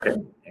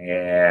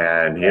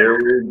And here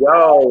we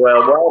go.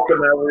 Well,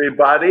 welcome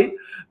everybody.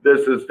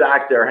 This is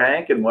Dr.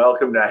 Hank, and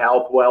welcome to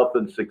Health, Wealth,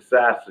 and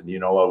Success. And you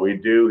know what we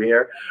do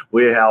here?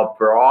 We help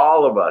for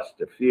all of us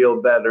to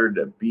feel better,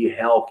 to be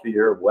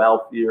healthier,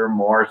 wealthier,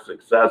 more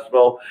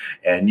successful.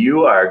 And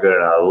you are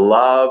going to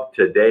love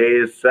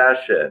today's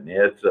session.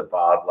 It's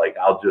about, like,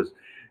 I'll just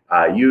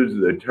use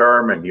the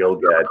term and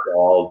you'll get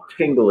all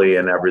tingly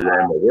and everything,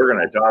 but we're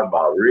going to talk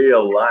about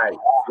real life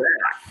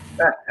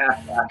sex.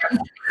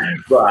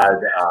 But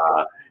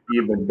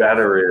even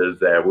better is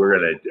that we're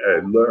going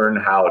to learn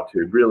how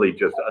to really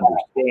just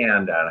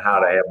understand on how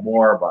to have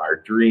more of our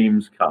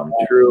dreams come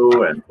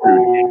true and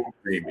through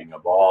dreaming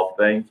of all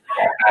things.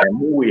 And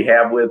who we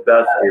have with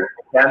us is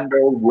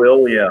Kendall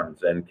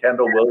Williams. And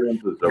Kendall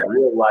Williams is a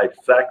real life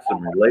sex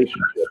and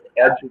relationship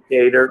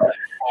educator.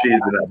 She's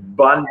an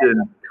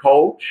abundant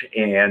coach,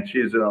 and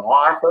she's an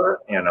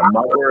author and a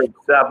mother of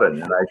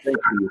seven. And I think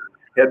she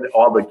hid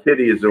all the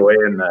kitties away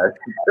in the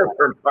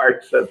different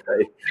parts of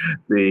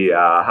the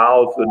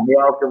house. And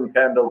welcome,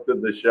 Kendall, to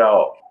the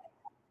show.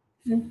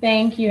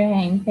 Thank you,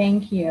 Hank.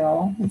 Thank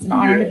you. It's an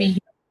honor to be here.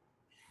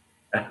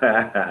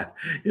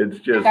 It's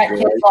just I got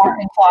kids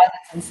locked in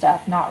closets and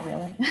stuff. Not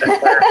really.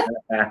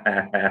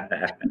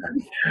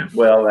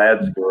 Well,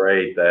 that's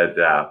great.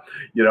 That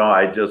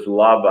I just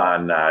love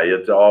on.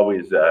 It's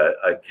always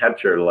a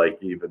catcher. Like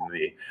even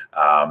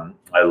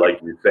I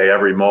like you say,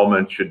 every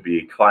moment should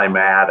be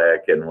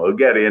climatic, and we'll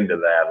get into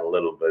that a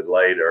little bit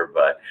later.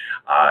 But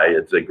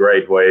it's a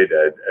great way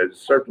to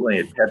certainly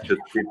it catches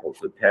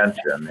people's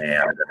attention.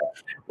 And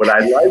what I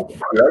like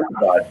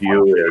about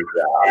you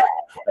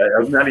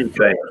is many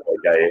things.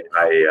 Like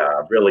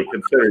I really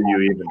consider you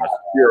even a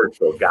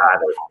spiritual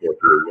goddess, if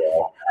you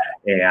will,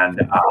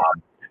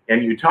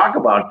 and you talk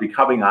about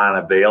becoming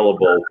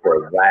unavailable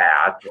for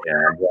that,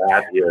 and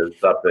that is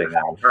something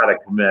on how to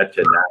commit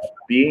to not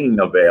being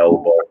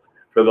available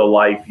for the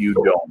life you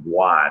don't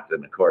want.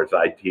 And of course,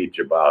 I teach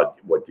about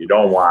what you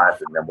don't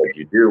want and then what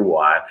you do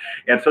want.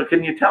 And so,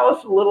 can you tell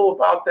us a little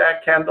about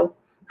that, Kendall?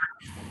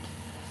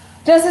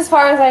 Just as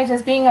far as like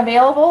just being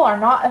available or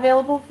not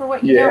available for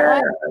what you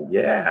don't want.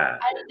 Yeah.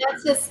 I mean,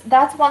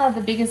 that's one of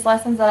the biggest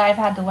lessons that I've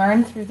had to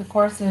learn through the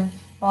course of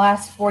the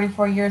last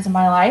 44 years of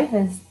my life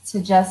is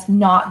to just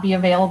not be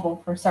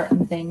available for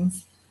certain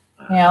things.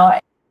 You know,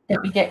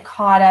 that we get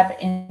caught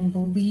up in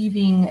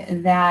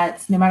believing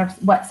that no matter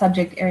what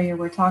subject area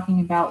we're talking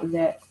about,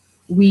 that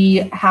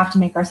we have to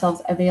make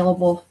ourselves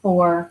available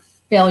for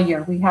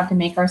failure. We have to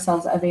make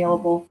ourselves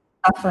available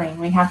for suffering.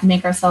 We have to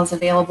make ourselves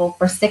available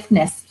for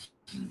sickness.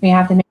 We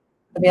have to make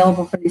it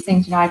available for these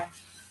things. You know, I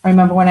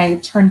remember when I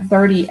turned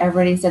 30,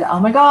 everybody said, "Oh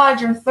my God,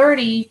 you're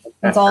 30.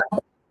 It's all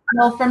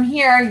from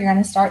here. You're going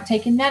to start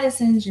taking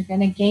medicines. You're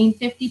going to gain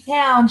 50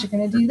 pounds. You're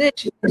going to do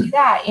this. You're going to do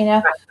that." You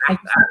know, like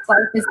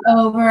life is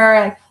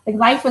over. Like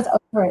life was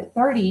over at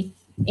 30,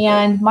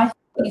 and my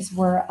 30s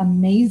were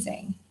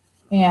amazing.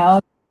 You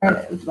know,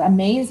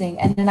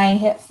 amazing. And then I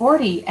hit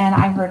 40, and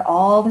I heard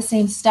all the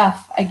same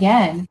stuff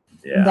again.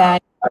 Yeah.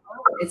 That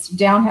it's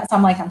down. So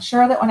I'm like, I'm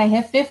sure that when I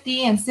hit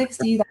 50 and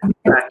 60,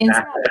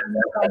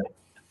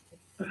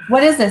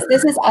 what is this?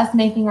 This is us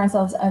making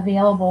ourselves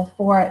available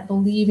for it,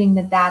 believing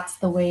that that's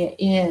the way it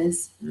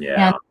is.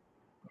 Yeah.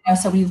 And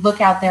so we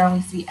look out there and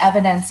we see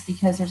evidence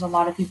because there's a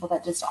lot of people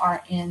that just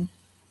aren't in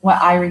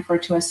what I refer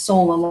to as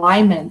soul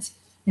alignment,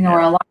 you know, or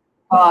alignment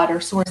with God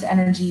or source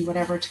energy,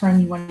 whatever term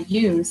you want to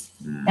use.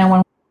 And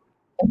when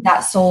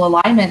that soul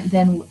alignment,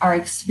 then our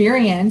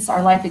experience,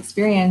 our life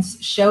experience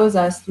shows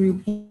us through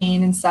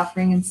pain and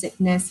suffering and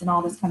sickness and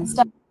all this kind of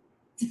stuff.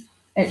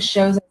 It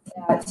shows us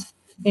that,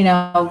 you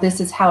know, this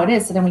is how it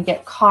is. So then we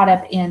get caught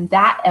up in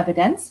that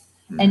evidence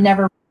and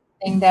never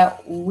think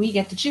that we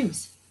get to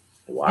choose.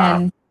 Wow.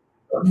 And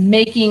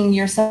making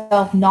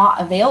yourself not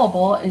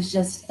available is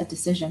just a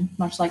decision,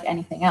 much like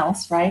anything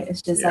else, right?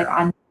 It's just like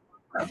I'm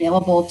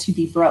available to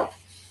be broke.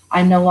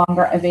 I'm no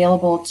longer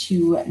available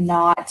to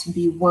not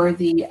be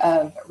worthy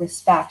of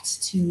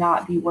respect, to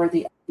not be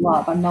worthy of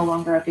love. I'm no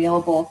longer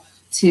available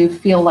to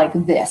feel like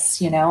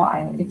this, you know,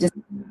 it just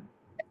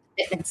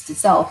commitments to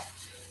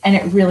self. And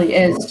it really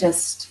is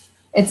just,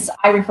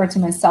 I refer to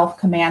them as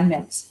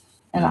self-commandments.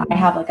 And I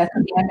have like a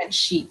commandment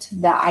sheet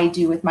that I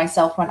do with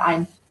myself when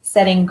I'm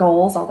setting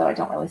goals, although I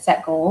don't really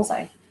set goals,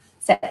 I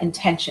set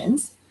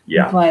intentions.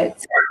 Yeah.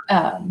 But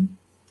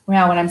when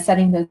I'm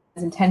setting those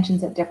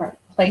intentions at different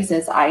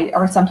places,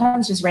 or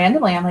sometimes just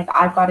randomly, I'm like,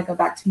 I've got to go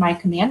back to my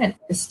commandment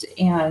list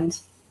and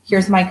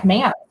here's my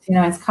command. You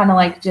know, it's kind of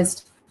like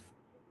just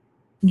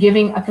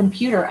giving a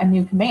computer a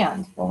new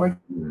command. Well, we're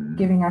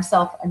giving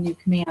ourselves a new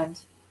command,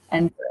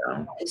 and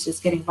it's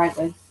just getting right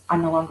with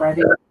I'm no longer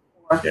available,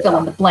 or fill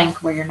in the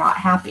blank where you're not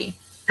happy,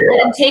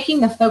 and taking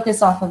the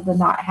focus off of the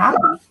not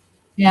happy.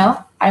 You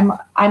know, I'm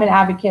an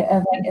advocate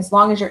of like, as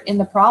long as you're in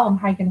the problem,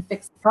 how are you going to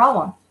fix the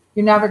problem?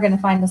 You're never going to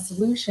find the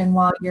solution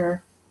while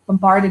you're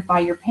bombarded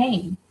by your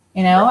pain,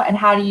 you know, and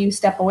how do you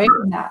step away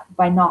from that?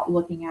 By not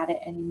looking at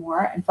it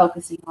anymore and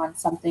focusing on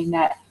something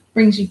that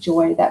brings you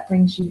joy, that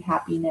brings you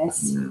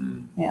happiness,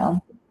 you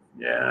know.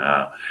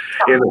 Yeah,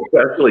 and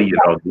especially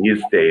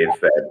these days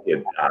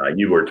that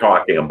you were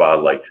talking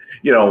about, like,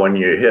 when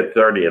you hit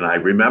 30, and I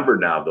remember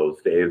now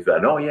those days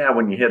that, oh yeah,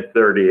 when you hit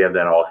 30 and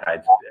then all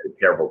kinds of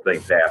terrible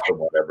things happen,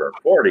 whatever,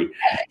 at 40.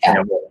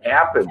 And what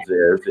happens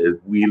is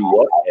we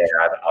look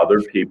at other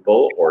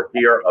people or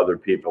hear other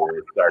people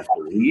and start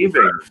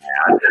believing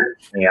that,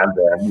 and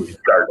then we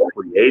start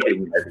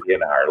creating it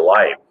in our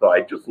life. So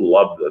I just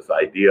love this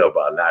idea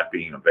about not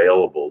being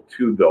available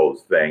to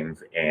those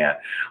things, and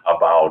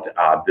about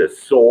this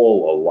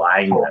soul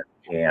alignment.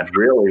 And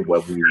really,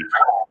 when we,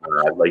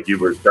 like you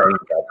were saying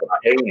about the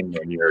pain,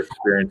 when you're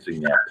experiencing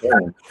that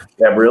pain,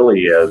 that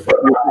really is,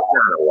 you're just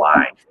not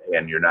aligned,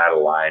 and you're not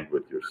aligned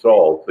with your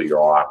soul, so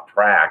you're off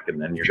track,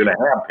 and then you're going to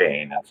have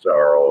pain and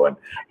sorrow and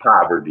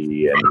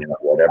poverty and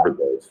whatever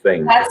those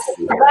things.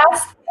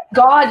 That's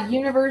God,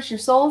 universe, your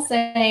soul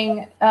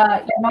saying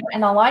you're not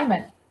in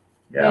alignment.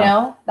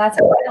 Yeah. That's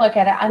how I look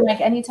at it. I'm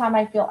like, anytime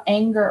I feel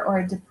anger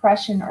or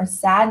depression or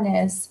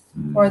sadness,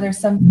 or there's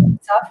some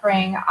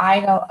suffering, I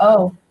go,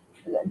 oh,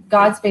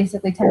 God's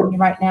basically telling me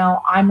right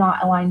now, I'm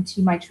not aligned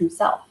to my true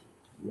self.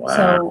 Wow.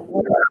 So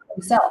what is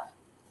true self?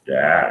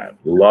 Yeah,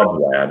 love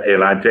that.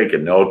 And I'm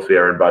taking notes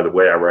here. And by the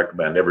way, I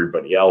recommend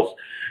everybody else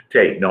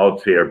take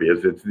notes here,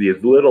 because it's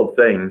these little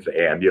things.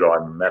 And,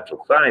 I'm a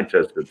mental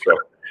scientist. And so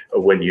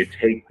when you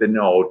take the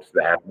notes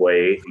that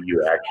way,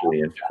 you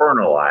actually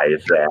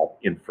internalize that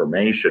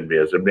information,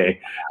 because it may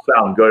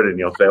sound good and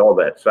you'll say, oh,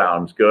 that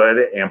sounds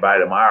good. And by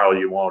tomorrow,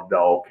 you won't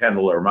know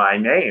Kendall or my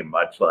name,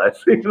 much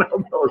less,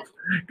 those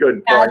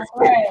good points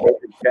that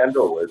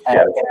Kendall is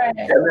getting.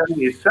 And then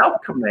the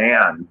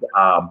self-command.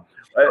 Can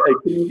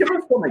you give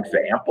us some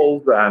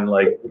examples on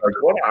like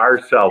what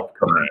are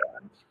self-commands?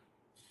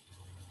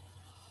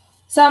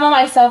 Some of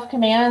my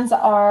self-commands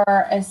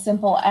are as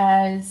simple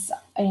as,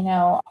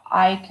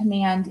 I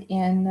command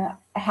in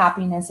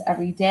happiness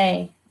every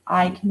day.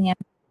 I command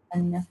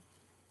in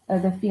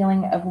the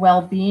feeling of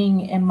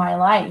well-being in my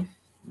life.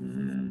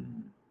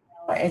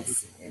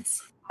 It's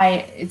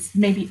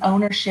maybe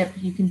ownership.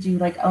 You can do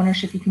like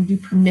ownership. You can do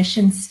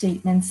permission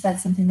statements.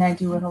 That's something that I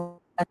do with a lot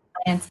of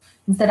clients.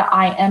 Instead of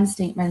I am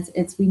statements,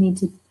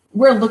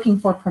 we're looking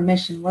for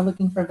permission. We're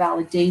looking for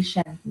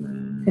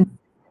validation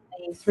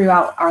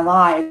throughout our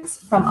lives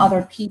from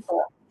other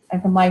people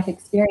and from life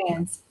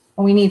experience.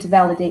 And we need to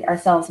validate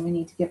ourselves, and we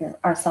need to give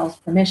ourselves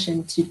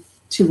permission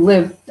to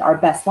live our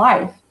best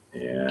life.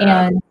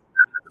 Yeah.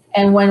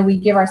 And when we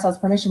give ourselves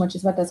permission, which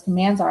is what those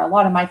commands are, a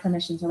lot of my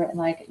permissions are written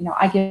like,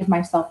 I give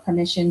myself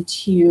permission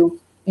to,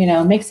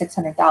 make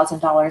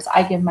 $600,000.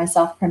 I give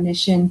myself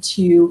permission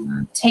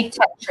to take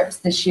 10 trips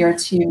this year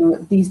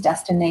to these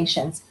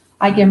destinations.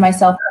 I give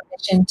myself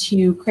permission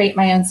to create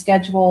my own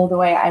schedule the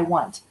way I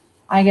want.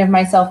 I give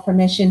myself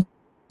permission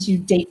to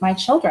date my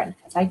children,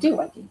 because I date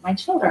my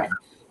children.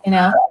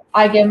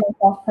 I give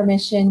myself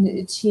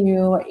permission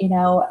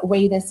to,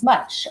 weigh this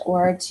much,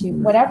 or to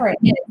whatever it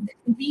is. It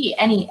can be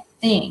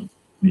anything.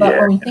 But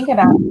when we think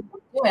about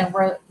what we're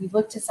doing, we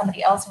look to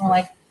somebody else and we're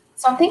like,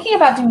 so I'm thinking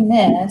about doing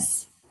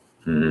this.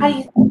 How do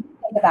you think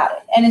about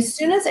it? And as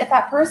soon as if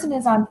that person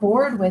is on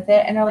board with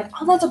it and they're like,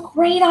 oh, that's a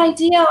great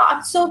idea.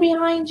 I'm so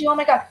behind you. Oh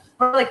my God.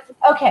 We're like,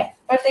 okay.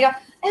 But if they go,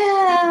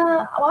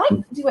 well, I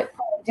do it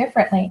probably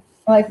differently.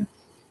 We're like,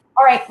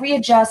 all right,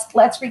 readjust.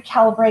 Let's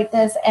recalibrate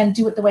this and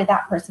do it the way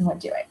that person would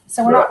do it.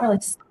 So we're not really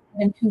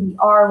in who we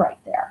are right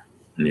there.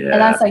 Yeah.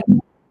 And that's like,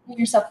 give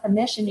yourself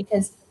permission,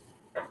 because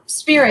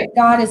Spirit,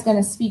 God is going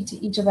to speak to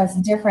each of us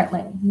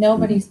differently.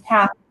 Nobody's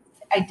path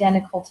is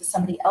identical to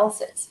somebody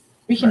else's.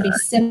 We can be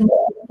similar.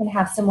 We can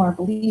have similar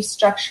belief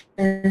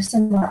structures,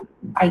 similar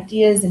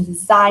ideas and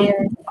desires,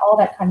 and all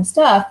that kind of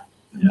stuff.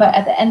 Yeah. But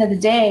at the end of the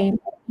day,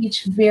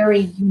 each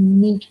very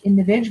unique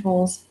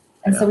individuals.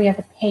 And so we have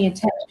to pay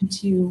attention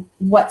to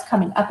what's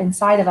coming up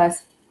inside of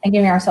us and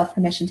giving ourselves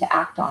permission to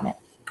act on it.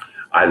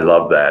 I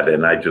love that,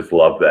 and I just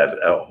love that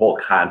whole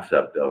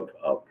concept of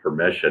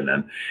permission,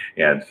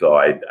 and so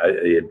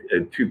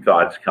two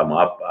thoughts come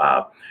up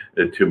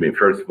to me.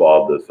 First of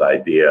all, this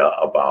idea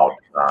about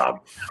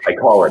I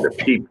call it a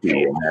PP,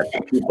 and that's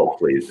a people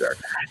pleaser,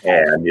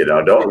 and let's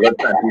not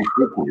do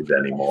PPs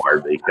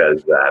anymore,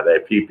 because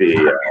that PP is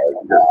just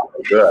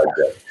so good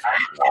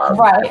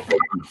that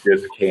you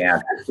just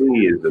can't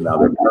please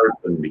another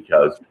person,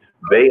 because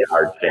they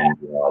are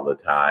changing all the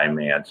time.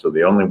 And so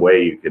the only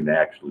way you can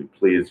actually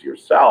please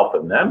yourself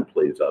and then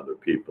please other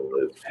people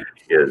is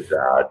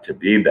to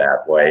be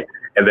that way.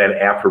 And then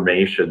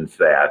affirmations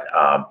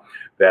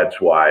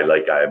that's why,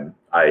 like,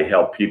 I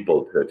help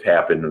people to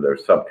tap into their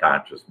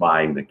subconscious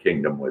mind, the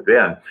kingdom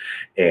within,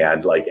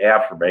 and like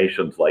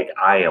affirmations like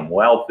I am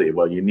wealthy.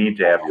 Well, you need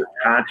to have your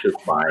conscious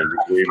mind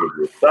agree with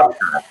your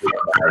subconscious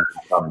mind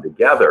to come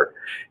together.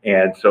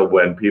 And so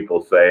when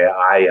people say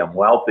I am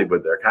wealthy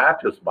with their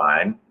conscious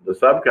mind, the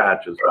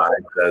subconscious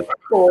mind says,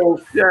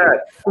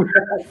 bullshit.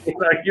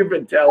 You've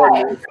been telling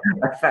me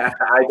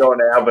I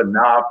don't have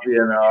enough,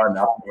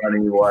 enough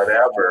money,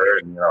 whatever.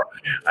 and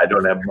I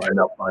don't have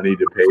enough money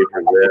to pay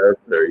for this,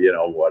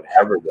 or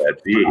whatever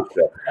that be.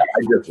 So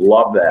I just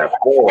love that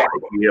whole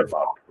idea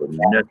about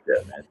permission.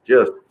 It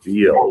just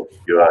feels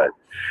good.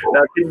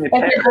 Now, can you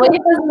if your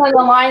belief doesn't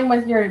align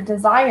with your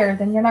desire,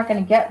 then you're not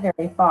going to get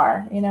very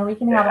far. We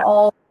can have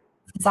all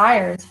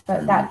desires,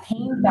 but that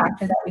pain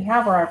factor that we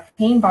have, where our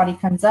pain body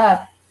comes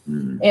up,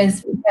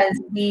 is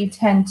because we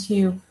tend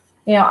to,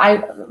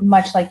 I,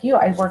 much like you,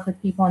 I work with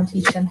people and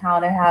teach them how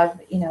to have,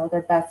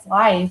 their best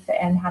life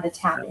and how to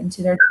tap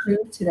into their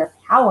truth, to their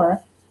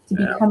power, to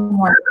become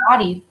more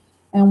embodied.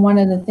 And one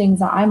of the things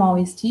that I'm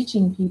always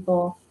teaching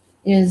people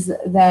is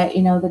that,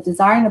 the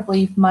desire and the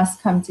belief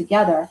must come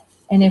together.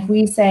 And if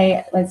we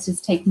say, let's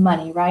just take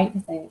money, right?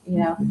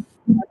 Everybody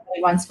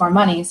wants more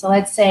money. So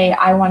let's say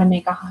I want to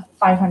make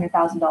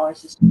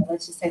 $500,000 this year.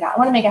 Let's just say that I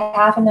want to make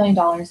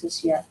 $500,000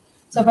 this year.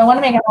 So if I want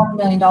to make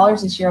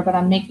 $500,000 this year, but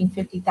I'm making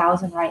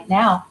 50,000 right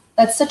now,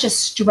 that's such a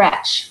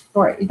stretch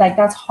for,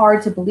 that's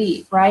hard to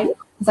believe, right?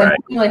 Because I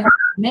feel like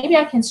maybe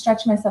I can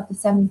stretch myself to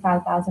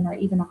 75,000 or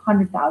even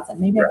 100,000.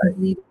 Maybe I can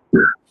believe it.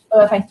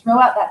 But if I throw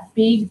out that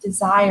big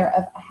desire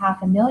of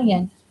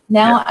 $500,000,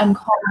 now I'm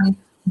calling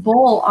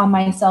bull on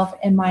myself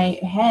in my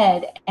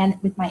head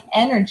and with my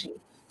energy.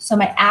 So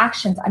my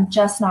actions, I'm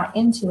just not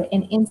into it.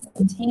 And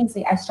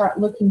instantaneously, I start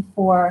looking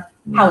for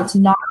how it's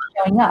not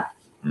showing up.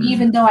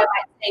 Even though I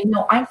might say,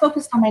 no, I'm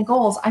focused on my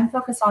goals. I'm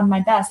focused on my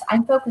best.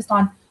 I'm focused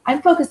on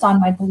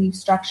my belief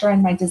structure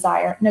and my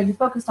desire. No, you're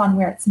focused on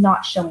where it's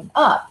not showing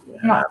up.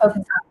 You're not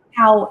focused on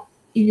how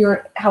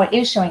it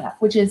is showing up,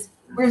 which is,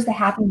 where's the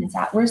happiness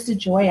at? Where's the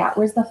joy at?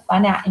 Where's the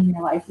fun at in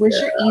your life? Where's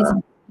your ease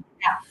at?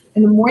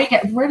 And the more you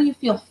get, where do you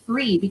feel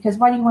free? Because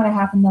why do you want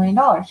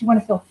 $500,000? You want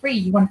to feel free.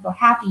 You want to feel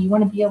happy. You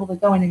want to be able to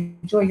go and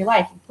enjoy your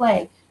life and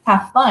play,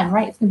 have fun,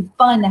 right? It's going to be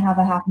fun to have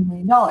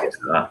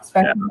 $500,000,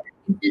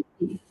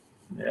 especially.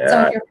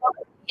 So if you're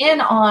focused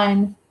in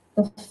on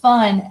the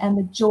fun and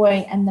the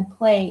joy and the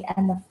play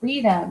and the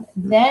freedom,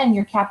 then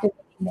you're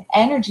captivating the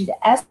energy,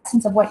 the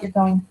essence of what you're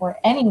going for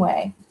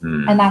anyway.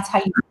 And that's how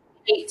you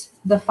create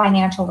the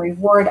financial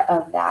reward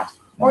of that,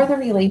 or the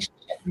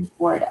relationship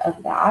reward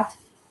of that,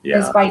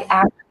 is by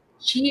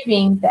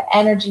achieving the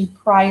energy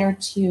prior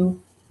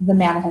to the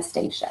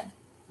manifestation.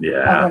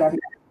 Of whatever.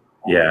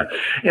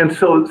 And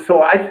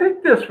so I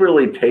think this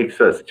really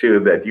takes us to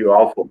that. You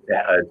also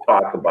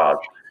talk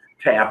about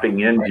tapping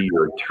into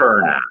your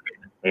turn on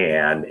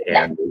and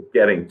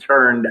getting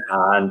turned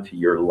on to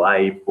your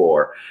life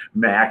for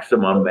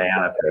maximum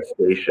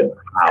manifestation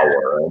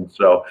power. And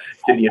so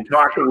can you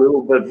talk a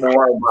little bit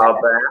more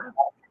about that?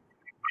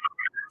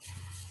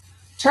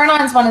 Turn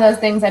on is one of those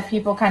things that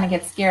people kind of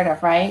get scared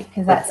of, right?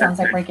 Because that sounds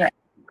like we're getting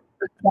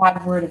a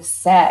bad word of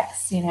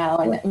sex, and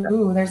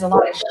there's a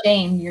lot of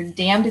shame. You're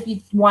damned if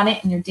you want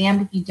it, and you're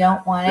damned if you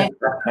don't want it.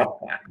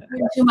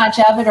 Too much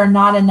of it or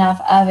not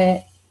enough of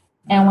it.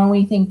 And when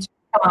we think turn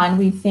on,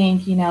 we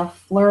think,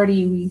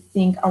 flirty, we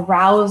think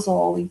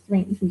arousal, we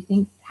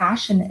think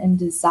passion and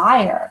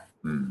desire.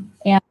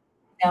 And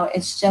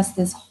it's just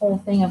this whole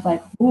thing of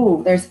like,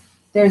 there's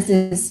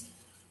this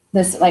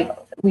like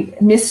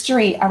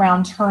mystery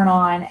around turn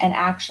on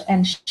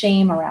and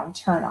shame around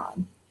turn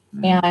on.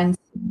 And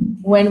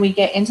when we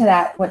get into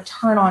that, what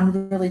turn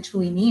on really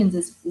truly means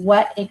is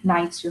what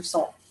ignites your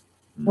soul,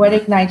 what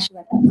ignites you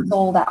at that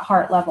soul, that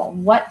heart level,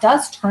 what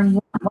does turn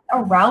you on, what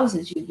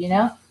arouses you,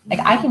 like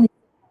I can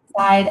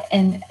inside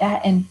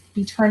and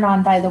be turned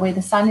on by the way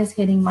the sun is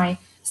hitting my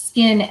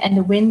skin and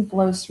the wind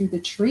blows through the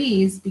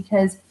trees,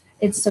 because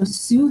it's so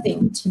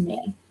soothing to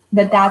me.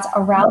 That's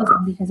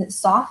arousing because it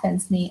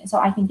softens me, so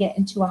I can get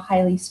into a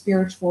highly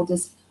spiritual,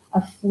 just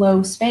a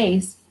flow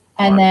space,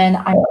 and then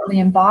I'm really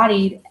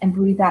embodied and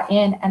breathe that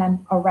in, and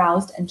I'm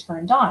aroused and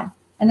turned on,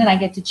 and then I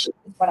get to choose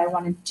what I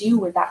want to do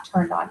with that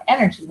turned on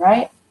energy,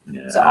 right?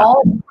 So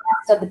all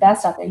of the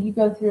best out there, you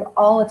go through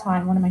all the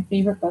time. One of my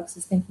favorite books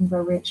is Think and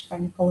Grow Rich by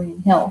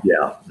Napoleon Hill.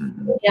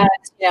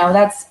 And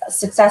that's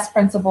success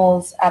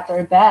principles at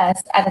their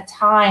best at a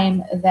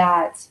time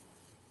that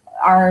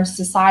our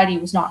society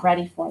was not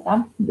ready for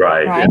them.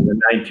 Right. In the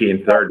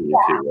 1930s, he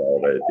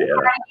wrote it.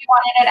 He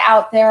wanted it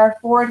out there.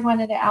 Ford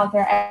wanted it out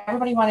there.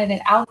 Everybody wanted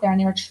it out there, and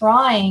they were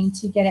trying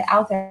to get it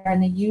out there,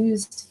 and they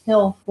used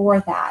Hill for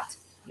that.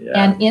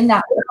 And in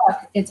that book,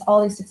 it's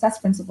all these success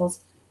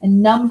principles.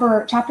 And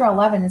chapter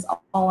 11 is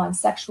all on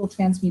sexual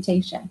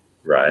transmutation.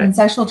 And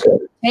sexual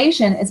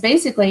transmutation is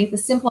basically the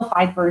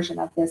simplified version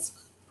of this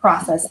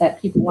process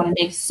that people want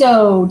to make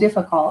so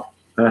difficult.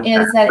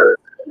 Is that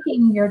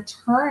taking your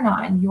turn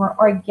on, your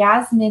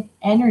orgasmic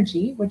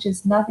energy, which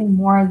is nothing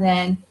more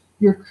than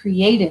your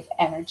creative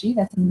energy.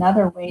 That's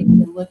another way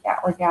to look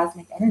at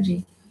orgasmic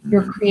energy,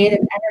 your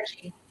creative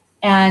energy,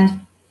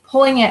 and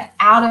pulling it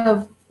out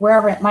of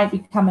wherever it might be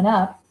coming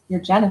up, your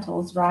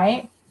genitals,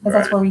 right? Because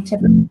that's where we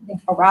typically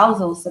think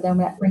arousal. So then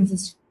that brings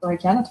us to our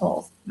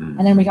genitals.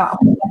 And then we got a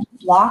whole bunch of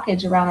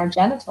blockage around our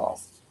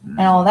genitals and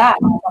all that.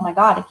 Oh my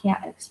God, I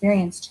can't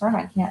experience turn.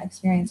 I can't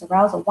experience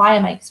arousal. Why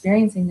am I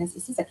experiencing this?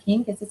 Is this a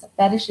kink? Is this a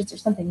fetish? Is there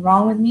something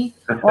wrong with me?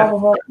 Blah, blah,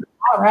 blah.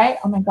 All right.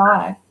 Oh my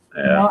God.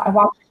 I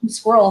watched 2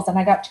 squirrels and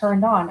I got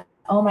turned on.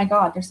 oh my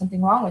God, there's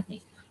something wrong with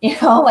me.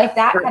 Like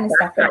that kind of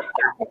stuff.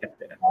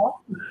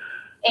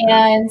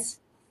 And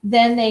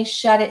then they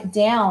shut it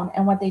down.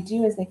 And what they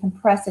do is they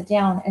compress it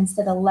down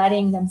instead of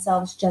letting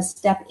themselves just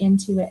step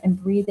into it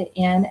and breathe it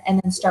in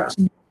and then start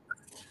to,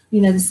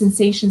 the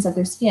sensations of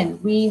their skin.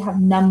 We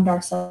have numbed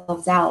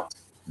ourselves out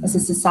as a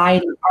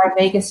society. Our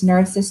vagus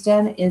nerve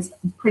system is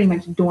pretty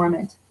much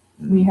dormant.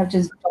 We have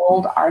just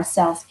dulled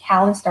ourselves,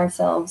 calloused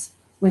ourselves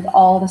with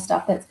all the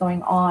stuff that's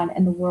going on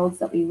in the worlds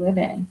that we live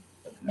in.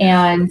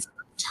 And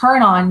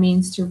turn on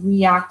means to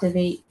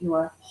reactivate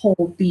your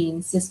whole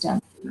being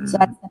system. So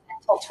that's the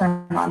mental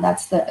turn on,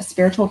 that's the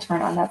spiritual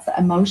turn on, that's the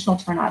emotional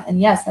turn on.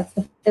 And yes, that's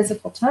the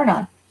physical turn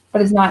on,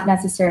 but it's not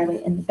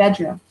necessarily in the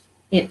bedroom.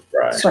 It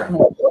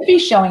certainly should be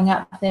showing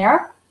up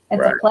there.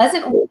 It's a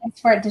pleasant place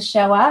for it to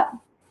show up,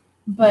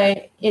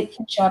 but it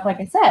can show up, like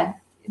I said,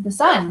 the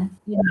sun,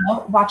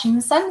 watching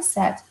the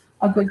sunset,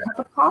 a good cup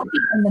of coffee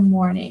in the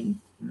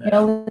morning, listening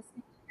to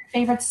your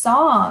favorite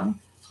song,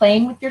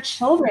 playing with your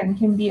children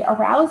can be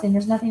arousing.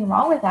 There's nothing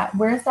wrong with that.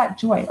 Where's that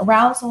joy?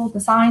 Arousal,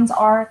 the signs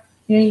are,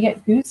 you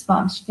get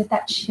goosebumps, you get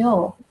that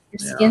chill, your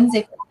skin's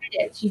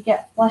excited, you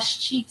get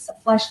flushed cheeks, a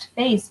flushed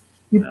face,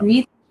 your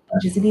breathing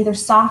changes, it either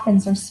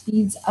softens or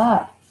speeds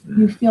up.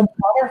 You feel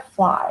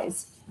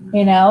butterflies,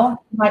 you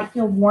might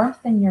feel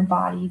warmth in your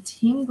body,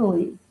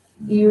 tingly.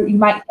 You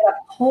might get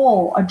a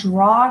pull, a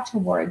draw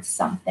towards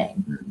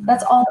something.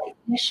 That's all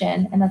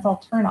ignition, and that's all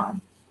turn on.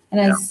 And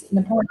as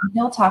Napoleon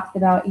Hill talked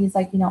about, he's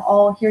like,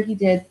 he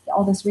did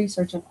all this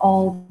research of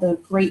all the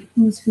great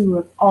who's who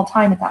of all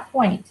time at that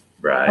point.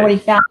 Right. And what he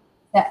found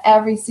that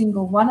every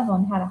single one of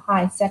them had a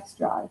high sex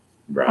drive,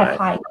 had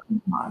high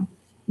on.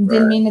 It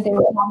didn't mean that they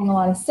were having a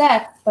lot of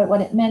sex, but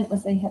what it meant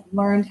was they had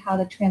learned how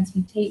to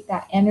transmutate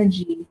that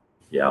energy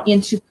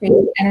into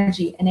creative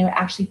energy, and they would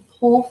actually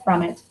pull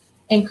from it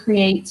and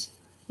create,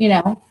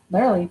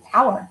 literally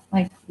power,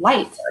 like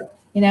light,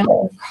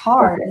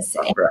 cars,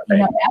 and,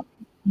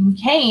 everything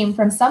came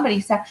from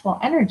somebody's sexual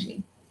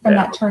energy from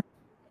that turn.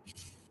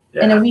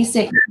 And then we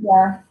sit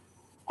here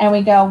and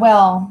we go,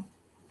 well,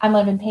 I'm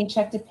living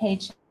paycheck to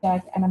paycheck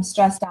and I'm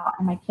stressed out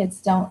and my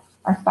kids are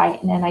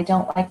fighting and I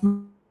don't like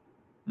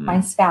my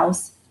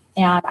spouse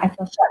and I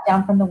feel shut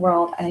down from the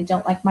world and I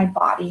don't like my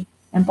body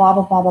and blah,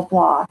 blah, blah, blah,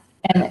 blah.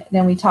 And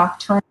then we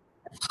talk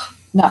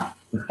no.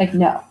 And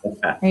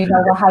you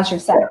go, well, how's your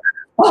sex?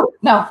 Oh,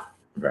 no,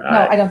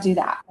 I don't do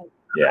that.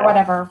 Or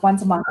whatever,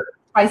 once a month,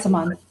 twice a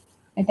month,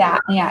 like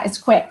that. Yeah, it's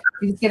quick.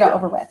 You just get it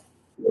over with.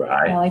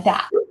 Right. Like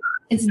that.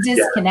 It's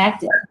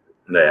disconnected.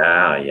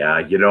 Yeah.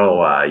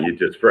 You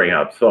just bring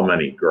up so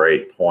many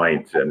great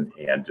points, and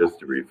just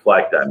to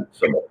reflect on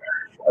some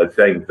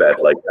things that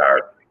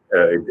are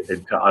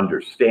to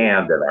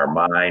understand that our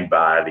mind,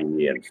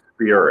 body, and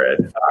spirit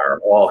are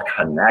all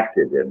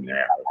connected in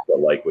there. So,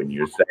 like when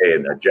you say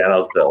in the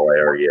genital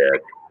area,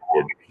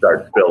 it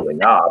starts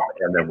building up,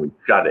 and then we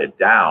shut it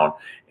down,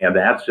 and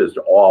that's just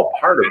all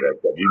part of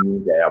it. That we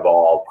need to have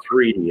all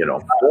three,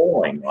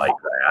 flowing like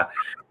that.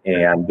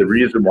 And the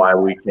reason why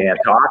we can't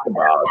talk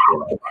about,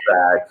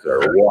 sex or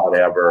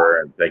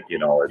whatever and think,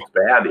 it's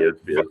bad is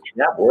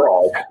we're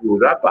all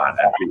screwed up on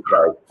it,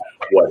 because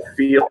what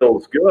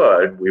feels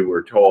good, we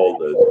were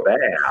told is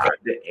bad,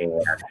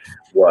 and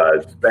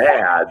what's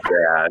bad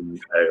then,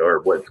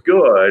 or what's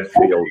good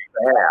feels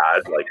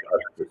bad, like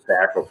us to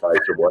sacrifice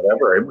or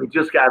whatever. And we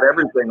just got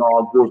everything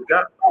all goofed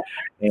up.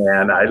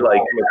 And I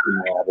like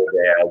looking at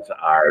it as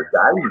our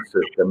guidance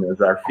system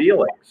is our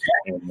feelings.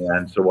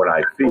 And so when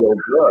I feel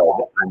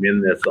good, I'm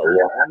in this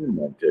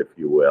alignment, if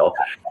you will.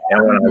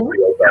 And when I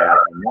feel bad,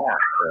 I'm not.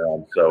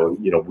 And so,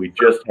 we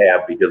just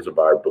have, because of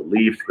our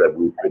beliefs that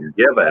we've been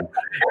given,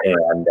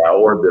 and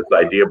or this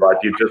idea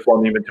about you just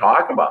won't even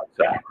talk about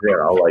sex,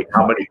 like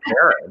how many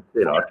parents,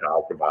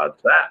 talk about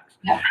sex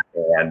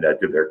and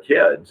to their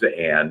kids.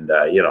 And, and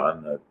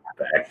the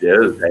fact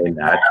is, hey,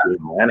 not too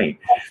many.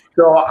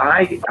 So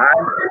I get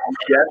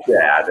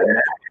that, and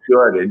that's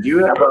good. And do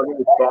you have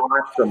other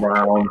thoughts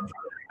around,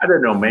 I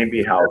don't know,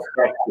 maybe how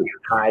sex is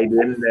tied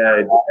in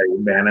a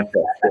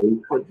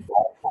manifestation?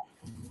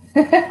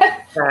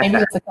 Maybe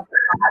just a couple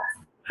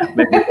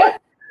thoughts.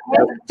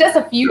 Just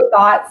a few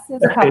thoughts,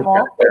 just a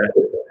couple.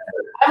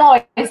 I'm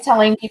always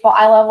telling people,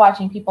 I love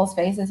watching people's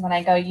faces when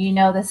I go,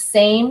 the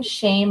same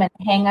shame and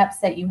hangups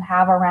that you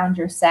have around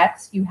your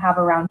sex, you have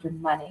around your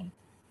money.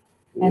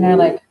 And they're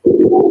like,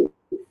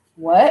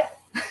 what?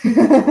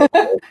 I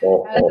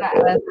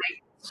was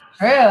like,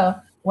 true.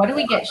 What do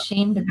we get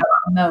shamed about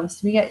the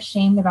most? We get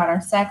shamed about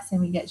our sex and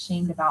we get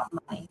shamed about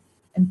money.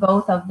 And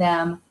both of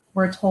them,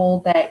 we're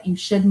told that you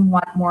shouldn't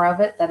want more of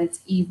it, that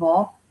it's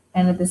evil.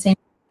 And at the same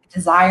time,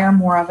 desire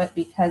more of it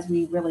because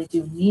we really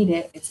do need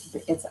it. It's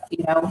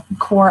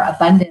core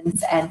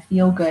abundance and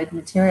feel good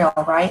material,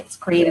 right? It's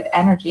creative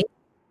energy.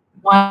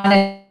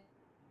 Let's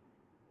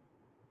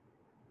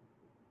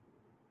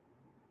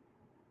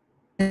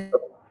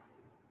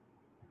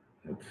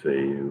see,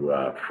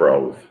 you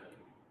froze.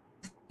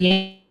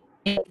 Yeah.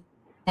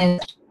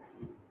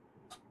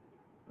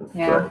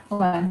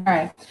 Hold on. All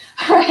right.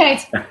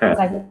 It's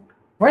like,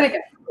 where'd it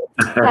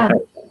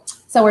go?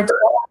 So we're told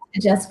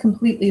to just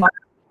completely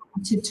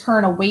to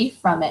turn away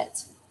from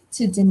it,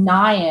 to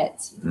deny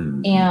it.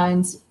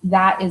 And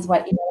that is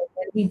what,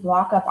 when we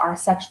block up our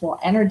sexual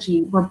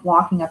energy, we're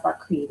blocking up our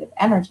creative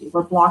energy.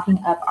 We're blocking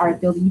up our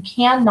ability. You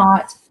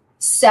cannot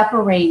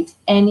separate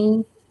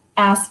any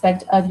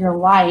aspect of your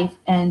life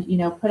and,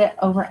 put it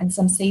over in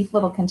some safe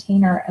little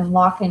container and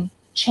lock and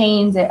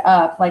chains it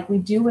up like we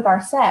do with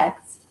our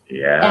sex.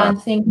 Yeah.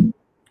 And think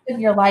of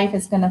your life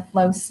is going to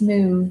flow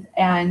smooth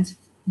and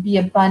be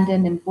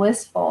abundant and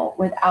blissful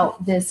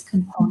without this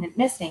component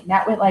missing.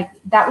 That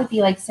would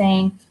be like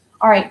saying,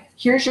 all right,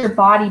 here's your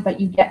body,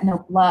 but you get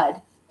no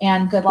blood,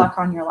 and good luck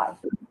on your life.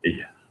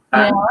 Yeah.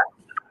 Right.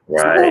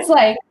 So it's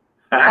like,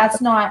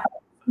 that's not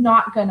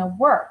going to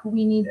work.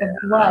 We need the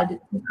blood to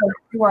go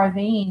through our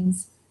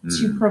veins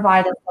to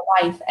provide us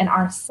the life, and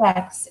our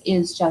sex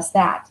is just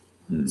that.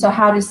 So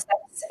how does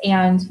sex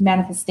and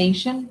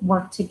manifestation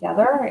work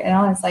together?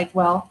 It's like,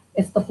 well,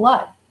 it's the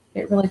blood.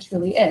 It really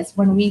truly is.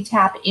 When we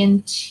tap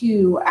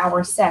into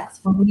our sex,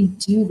 when we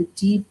do the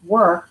deep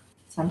work,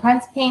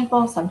 sometimes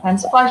painful,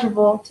 sometimes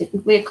pleasurable,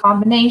 typically a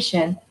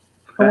combination.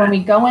 But when we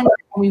go in and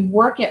we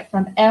work it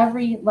from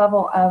every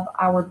level of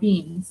our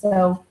being,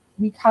 so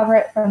we cover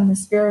it from the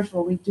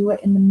spiritual, we do it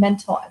in the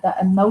mental, the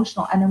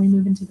emotional, and then we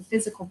move into the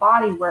physical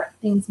body where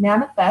things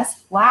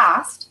manifest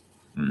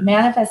in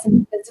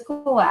the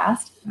physical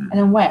last. And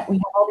then what? We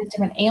have all these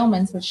different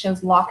ailments, which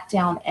shows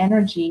lockdown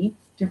energy,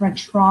 different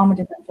trauma,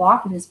 different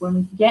blockages. When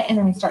we get in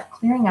and we start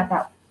clearing out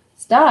that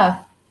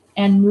stuff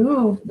and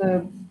move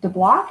the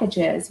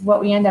blockages, what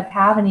we end up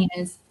having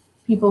is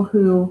people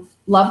who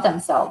love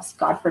themselves.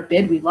 God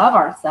forbid we love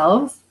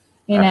ourselves,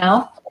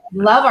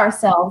 love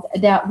ourselves,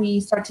 that we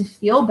start to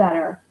feel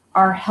better.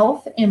 Our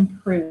health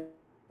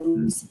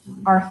improves,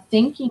 our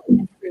thinking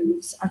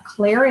improves, our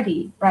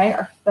clarity, right?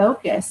 Our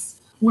focus.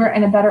 We're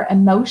in a better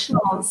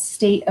emotional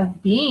state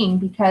of being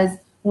because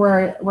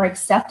we're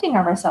accepting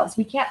of ourselves.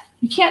 You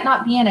can't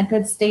not be in a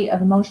good state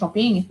of emotional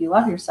being if you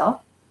love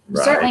yourself. You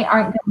certainly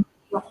aren't going to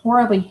be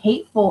horribly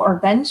hateful or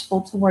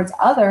vengeful towards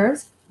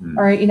others,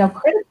 or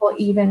critical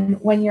even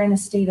when you're in a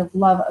state of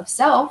love of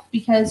self,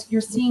 because you're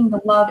seeing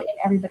the love in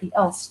everybody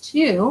else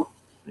too.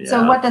 Yeah.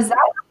 So what does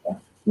that do?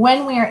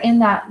 When we are in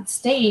that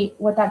state,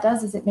 what that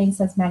does is it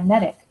makes us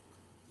magnetic.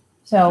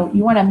 So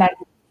you want to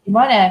manifest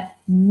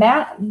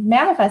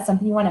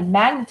something. You want to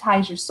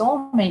magnetize your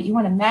soulmate. You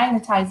want to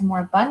magnetize more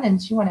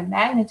abundance. You want to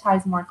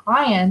magnetize more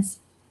clients.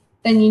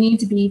 Then you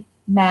need to be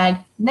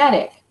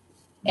magnetic.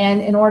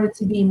 And in order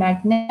to be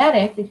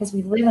magnetic, because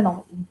we live in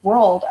a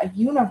world, a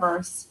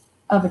universe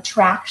of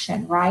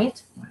attraction,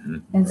 right?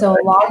 And so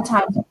a lot of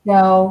times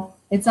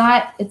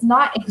it's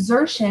not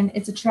exertion,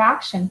 it's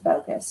attraction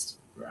focused.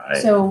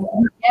 Right. So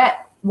you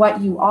get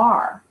what you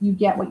are, you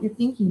get what you're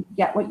thinking, you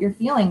get what you're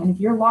feeling. And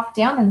if you're locked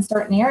down in a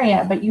certain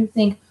area, but you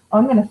think,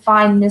 I'm going to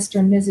find Mr.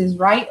 and Mrs.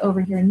 Right over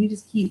here, and you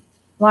just keep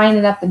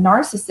lining up the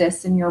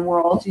narcissists in your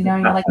world, and you're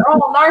like, we're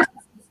all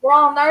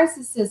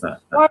narcissists.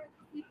 Why are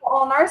people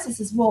all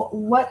narcissists? Well,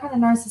 what kind of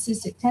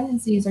narcissistic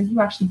tendencies are you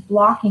actually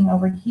blocking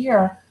over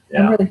here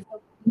and really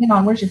focusing in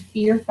on? Where's your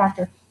fear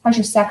factor? How's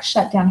your sex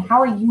shut down?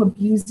 How are you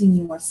abusing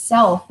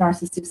yourself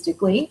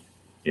narcissistically?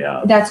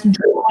 Yeah. That's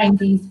drawing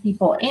these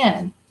people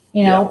in,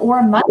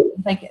 or money.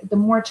 Like the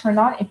more turn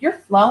on, if you're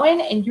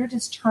flowing and you're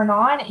just turn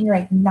on and you're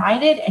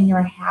ignited and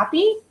you're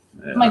happy,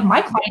 I'm like,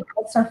 my client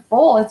books are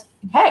full. It's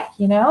heck,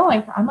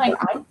 I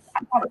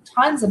have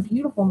tons of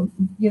beautiful,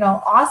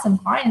 awesome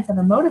clients that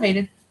are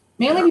motivated,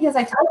 mainly because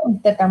I tell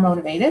them that they're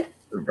motivated,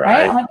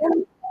 right? I'm like,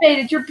 you're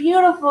motivated, you're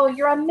beautiful,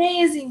 you're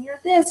amazing, you're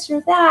this, you're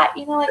that,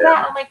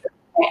 that. I'm like,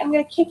 okay, I'm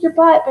going to kick your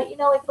butt, but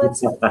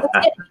let's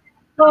get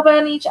love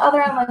on each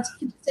other and let's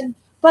keep some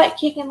butt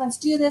kicking. Let's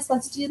do this,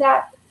 let's do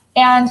that.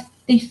 And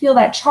they feel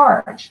that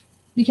charge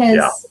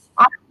because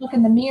I look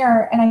in the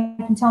mirror and I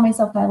can tell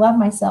myself that I love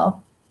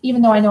myself,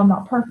 even though I know I'm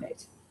not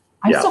perfect.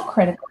 I'm still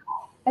critical.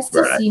 I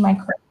still see my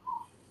critical,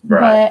 but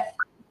I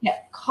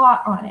get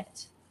caught on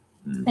it.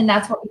 And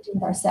that's what we do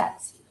with our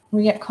sex.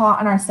 When we get caught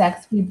on our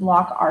sex, we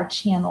block our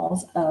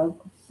channels of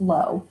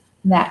flow,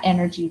 that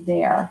energy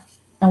there.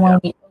 And when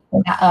we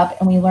open that up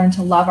and we learn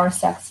to love our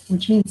sex,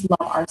 which means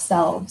love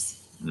ourselves.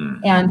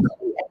 And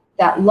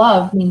that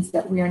love means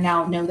that we are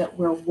now know that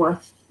we're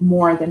worth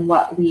more than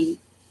what we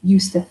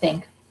used to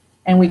think.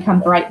 And we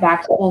come right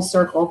back full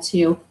circle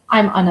to,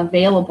 I'm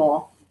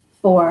unavailable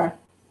for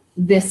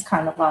this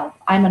kind of love.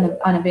 I'm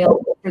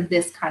unavailable for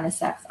this kind of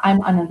sex.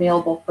 I'm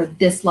unavailable for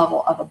this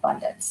level of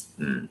abundance.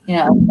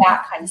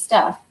 That kind of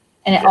stuff.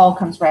 And it all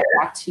comes right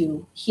back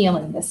to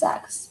healing the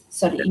sex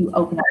so that you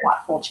open up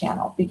that full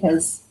channel,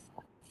 because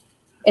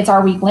it's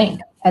our weak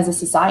link as a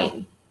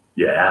society.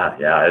 Yeah,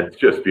 it's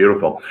just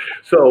beautiful.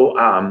 So,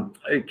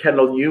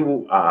 Kendall,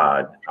 you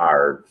are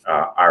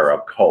a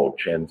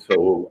coach, and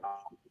so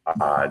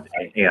and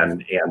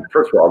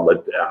first of all,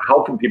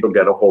 how can people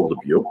get a hold of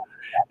you,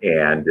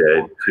 and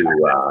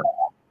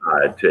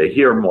to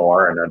hear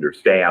more and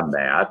understand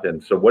that?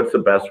 And so, what's the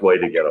best way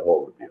to get a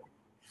hold of you?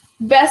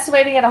 Best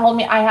way to get a hold of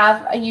me, I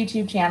have a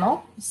YouTube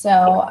channel,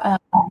 so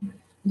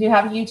do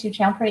have a YouTube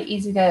channel, pretty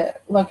easy to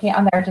locate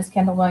on there, just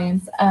Kendall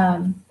Williams.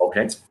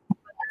 Okay.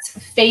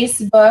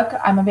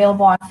 Facebook, I'm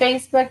available on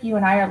Facebook. You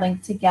and I are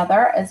linked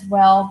together as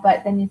well.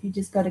 But then if you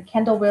just go to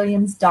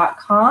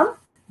kendallwilliams.com.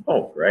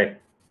 Oh, great.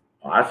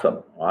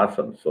 Awesome.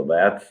 So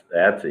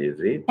that's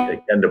easy.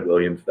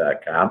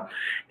 KendallWilliams.com.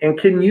 And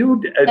can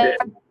you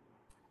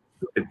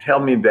tell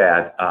me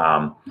that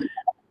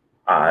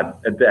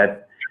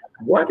that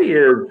what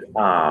is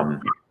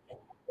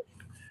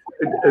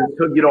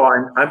so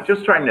I'm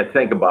just trying to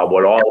think about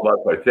what all of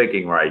us are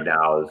thinking right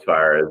now as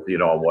far as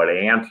what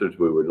answers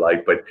we would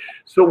like. But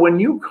so when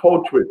you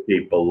coach with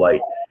people,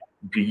 like,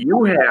 do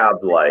you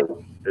have like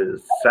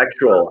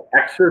sexual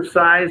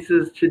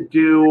exercises to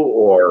do,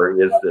 or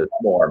is this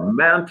more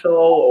mental,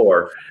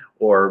 or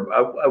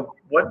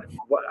what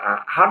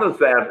how does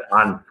that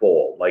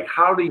unfold? Like,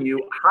 how are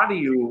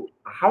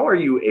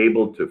you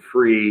able to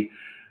free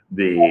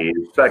the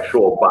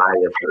sexual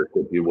biases,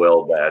 if you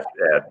will, that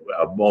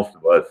most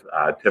of us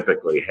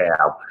typically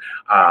have?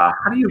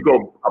 How do you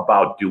go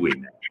about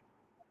doing that?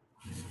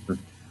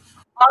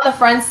 On the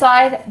front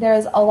side,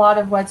 there's a lot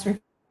of what's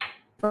referred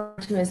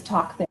to as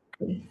talk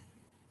therapy.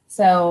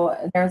 So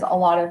there's a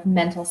lot of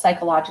mental,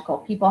 psychological.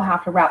 People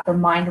have to wrap their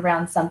mind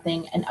around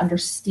something and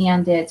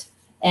understand it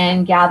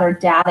and gather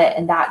data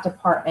in that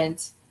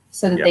department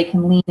so that they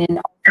can lean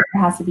in. There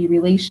has to be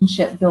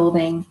relationship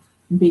building,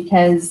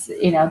 because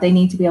they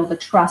need to be able to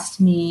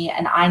trust me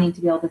and I need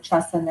to be able to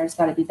trust them. There's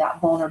got to be that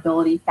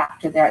vulnerability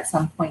factor there at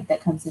some point that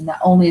comes in, that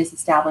only is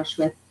established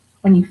with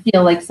when you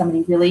feel like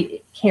somebody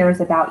really cares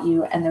about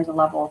you and there's a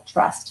level of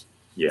trust.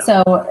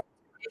 So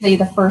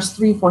the first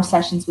 3-4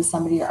 sessions with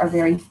somebody are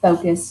very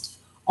focused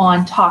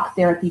on talk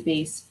therapy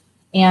base,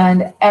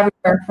 and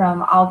everywhere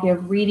from, I'll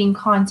give reading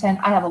content.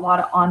 I have a lot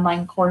of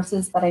online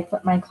courses that I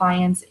put my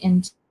clients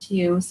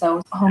into,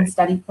 so home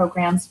study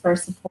programs for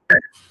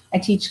support. I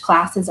teach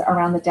classes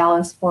around the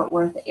Dallas-Fort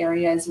Worth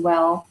area as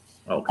well.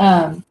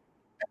 Okay.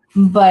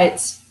 But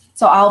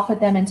so I'll put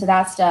them into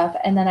that stuff.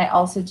 And then I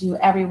also do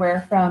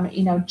everywhere from,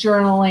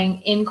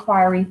 journaling,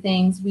 inquiry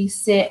things. We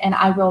sit and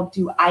I will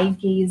do eye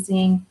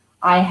gazing.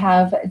 I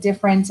have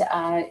different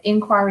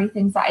inquiry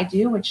things that I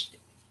do, which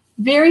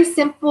very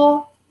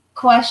simple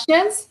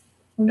questions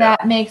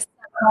that makes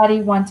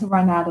somebody want to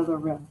run out of the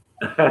room.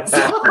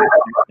 So,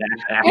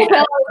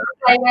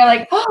 they're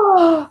like,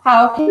 oh,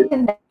 how can you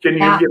give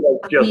us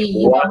just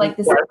be, one like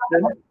this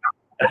question?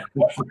 It's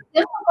a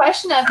simple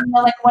question of,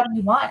 like, what do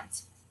you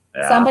want?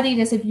 Somebody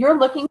just, if you're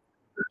looking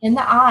in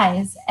the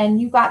eyes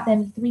and you got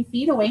them 3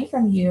 feet away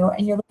from you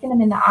and you're looking them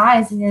in the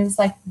eyes and you're just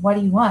like, what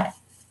do you want?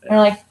 And they're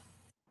like,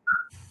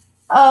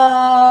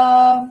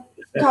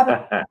 cup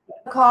of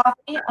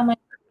coffee. I'm like,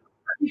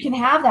 you can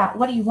have that.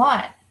 What do you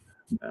want?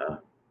 And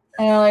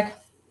they're like,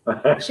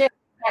 shit,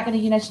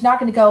 she's not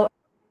gonna go.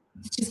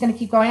 She's gonna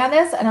keep going on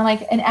this. And I'm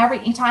like, and every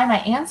time I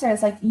answer,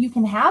 it's like, you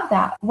can have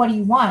that. What do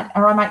you want?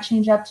 Or I might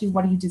change up to,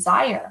 what do you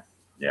desire?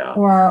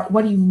 Or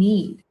what do you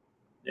need?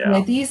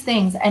 These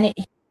things, and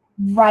it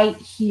right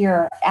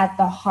here at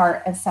the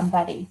heart of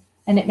somebody,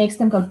 and it makes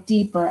them go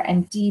deeper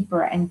and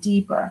deeper and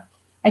deeper.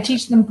 I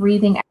teach them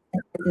breathing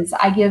exercises.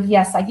 I give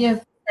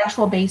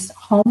sexual-based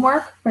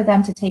homework for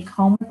them to take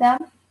home with them.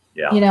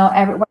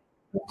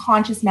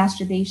 Conscious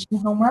masturbation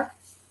homework,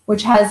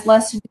 which has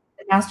less to do with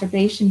the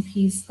masturbation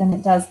piece than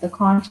it does the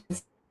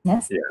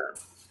consciousness.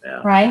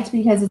 Right?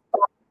 Because it's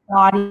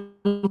body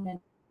and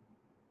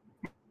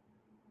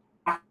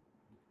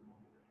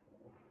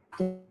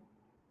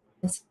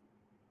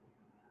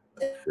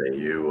say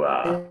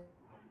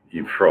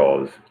you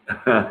froze.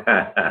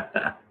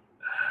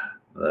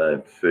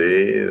 Let's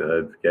see.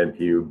 Let's get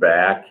you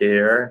back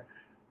here.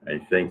 I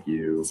think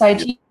you. So I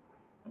teach.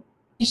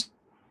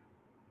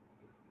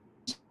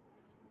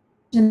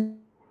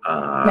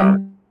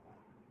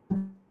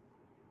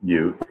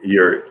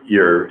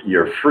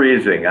 You're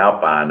freezing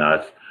up on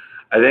us.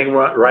 I think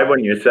right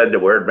when you said the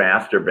word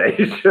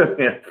masturbation,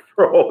 it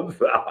froze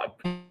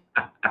up.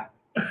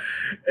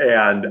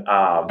 And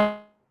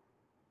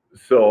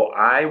so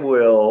I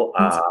will.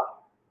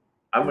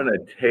 I'm going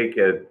to take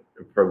it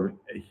from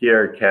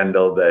here,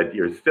 Kendall, that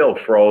you're still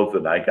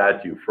frozen. I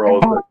got you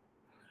frozen.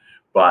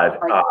 But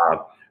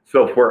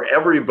so for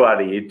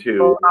everybody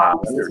to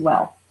as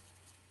well.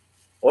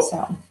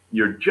 So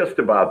you're just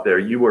about there.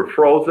 You were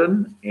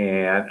frozen,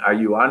 and are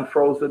you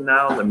unfrozen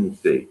now? Let me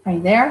see. Are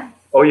you there?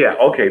 Oh yeah.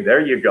 Okay. There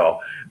you go.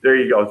 There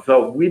you go.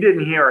 So we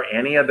didn't hear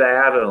any of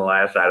that in the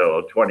last,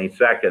 20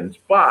 seconds,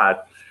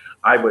 but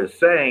I was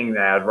saying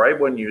that right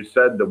when you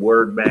said the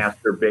word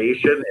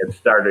masturbation, it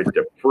started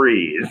to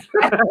freeze.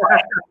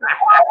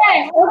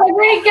 Okay, well,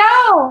 there you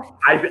go.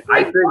 I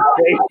think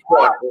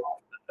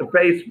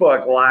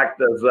Facebook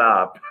locked us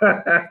up.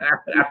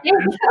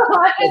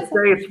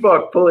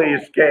 Facebook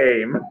police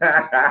came.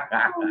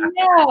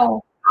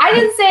 No, I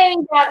didn't say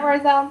any bad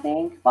words, I don't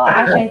think. Well,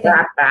 actually, I think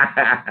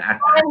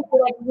I'm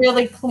like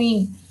really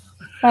clean.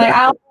 Like,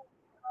 I don't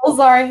goals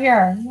are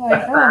here.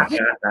 Like,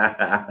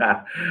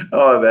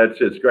 Oh, that's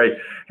just great.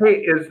 Hey,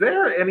 is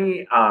there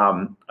any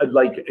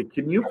like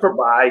can you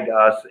provide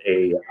us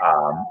a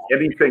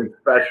anything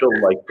special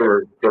like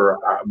for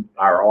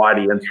our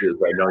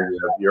audiences? I know you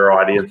have your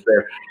audience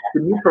there.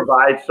 Can you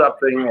provide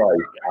something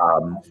like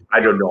I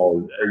don't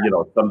know,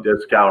 some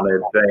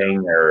discounted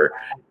thing or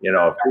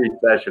a free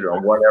session or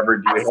whatever?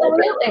 Do you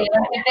absolutely.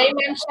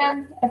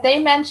 If they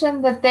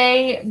mention that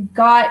they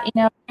got,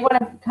 they want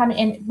to come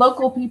in,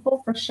 local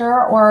people for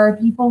sure, or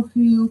people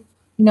who,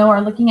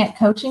 are looking at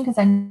coaching, because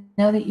I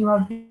know that you are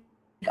a big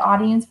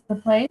audience for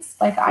the place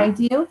like I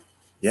do.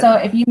 Yeah. So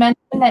if you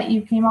mention that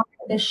you came on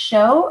this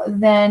show,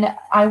 then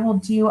I will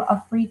do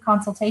a free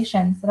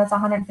consultation. So that's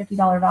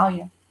 $150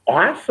 value.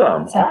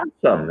 Awesome.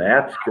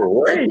 That's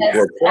great.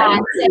 Well,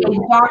 say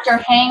Dr.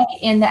 Hank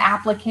in the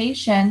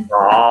application.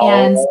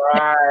 All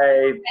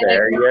right.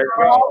 There you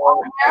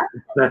go.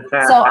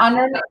 So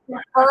under the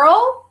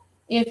referral,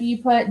 if you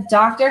put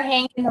Dr.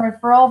 Hank in the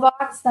referral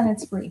box, then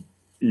it's free.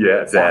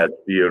 Yeah, that's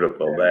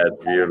beautiful. That's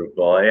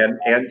beautiful.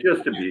 And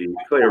just to be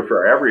clear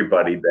for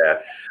everybody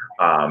that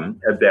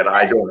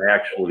I don't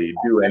actually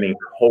do any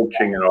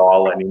coaching at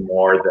all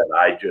anymore, that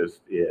I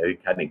just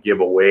kind of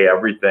give away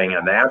everything.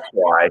 And that's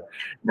why,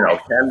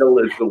 Kendall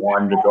is the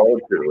one to go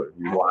to if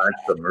you want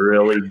some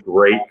really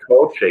great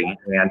coaching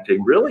and to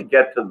really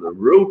get to the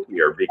root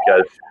here,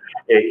 because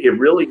it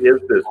really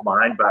is this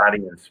mind,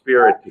 body, and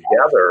spirit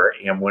together.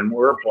 And when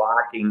we're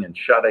blocking and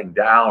shutting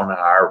down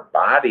our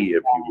body,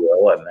 if you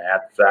will, and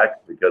that sex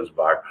because of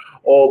our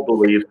old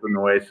beliefs and the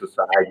way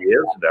society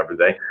is and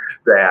everything,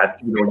 that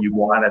you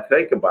want to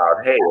think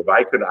about, hey, if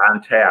I could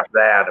untap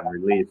that and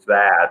release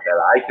that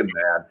I can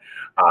then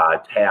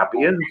tap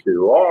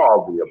into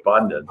all the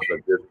abundance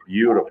that this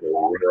beautiful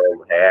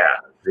world has.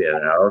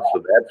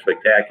 So that's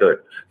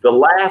spectacular. The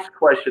last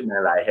question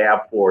that I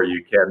have for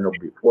you, Kendall,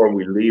 before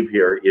we leave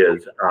here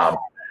is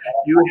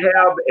you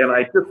have, and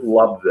I just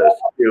love this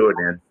too,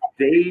 and it's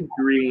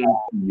daydream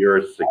to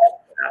your success.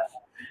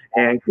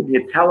 And can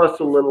you tell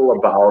us a little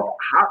about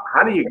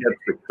how do you get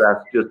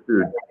success just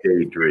through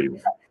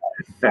daydreaming?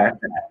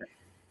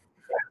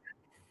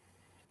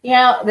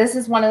 This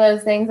is one of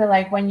those things that,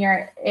 like, when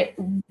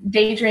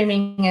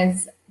daydreaming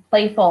is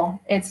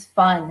playful, it's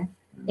fun,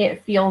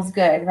 it feels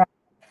good, right?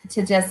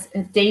 To just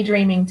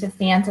daydreaming, to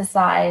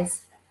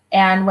fantasize.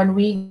 And when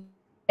we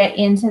get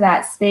into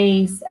that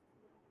space,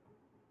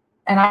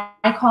 and I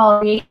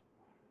call it,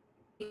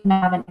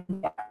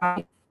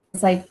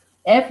 it's like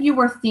if you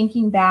were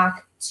thinking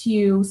back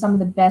to some of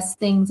the best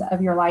things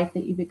of your life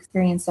that you've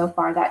experienced so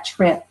far, that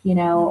trip,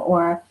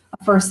 or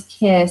a first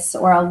kiss,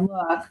 or a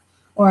look,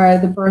 or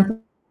the birth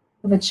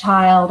of a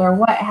child, or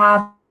what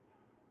have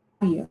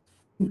you.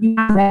 You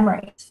have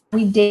memories.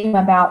 We daydream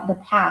about the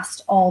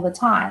past all the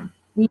time.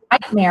 We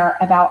nightmare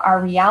about our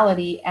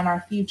reality and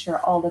our future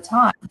all the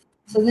time.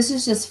 So this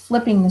is just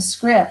flipping the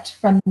script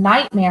from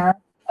nightmare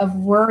of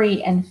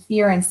worry and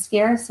fear and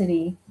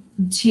scarcity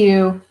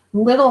to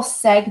little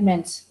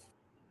segment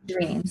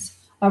dreams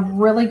of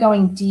really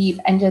going deep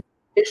and just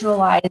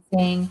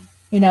visualizing,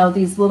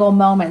 these little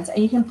moments.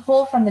 And you can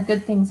pull from the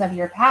good things of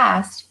your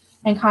past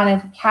and kind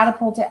of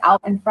catapult it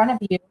out in front of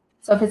you.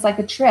 So if it's like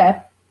a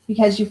trip,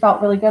 because you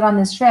felt really good on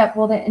this trip,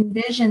 well, then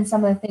envision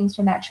some of the things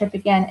from that trip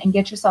again and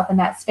get yourself in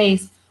that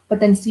space, but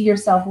then see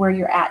yourself where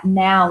you're at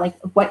now, like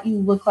what you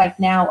look like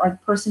now, or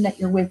the person that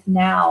you're with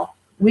now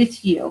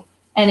with you,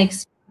 and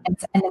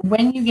experience. And then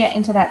when you get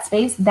into that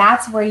space,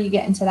 that's where you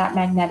get into that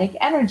magnetic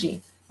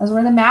energy. That's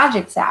where the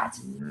magic's at.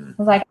 It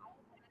was like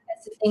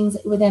things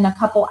within a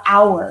couple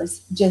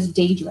hours just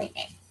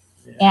daydreaming.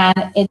 Yeah.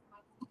 And it's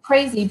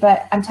crazy,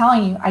 but I'm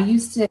telling you, I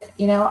used to,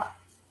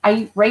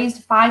 I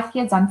raised 5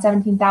 kids on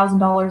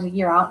 $17,000 a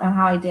year. I don't know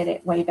how I did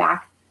it way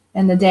back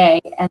in the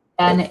day. And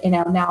then,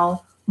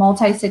 now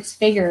multi-6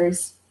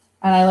 figures.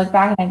 And I look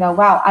back and I go,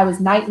 wow, I was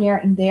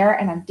nightmaring there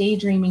and I'm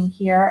daydreaming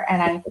here,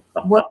 and I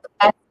work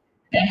and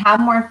have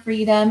more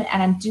freedom,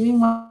 and I'm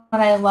doing what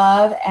I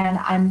love, and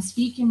I'm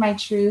speaking my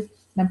truth,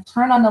 and I'm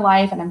turned on to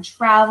life, and I'm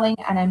traveling,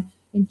 and I'm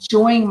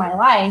enjoying my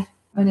life.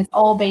 And it's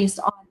all based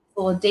on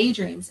little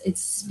daydreams.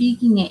 It's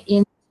speaking it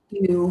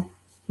into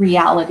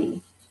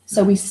reality.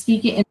 So we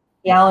speak it in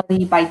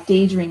reality by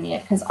daydreaming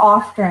it, because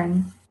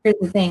often, here's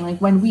the thing, like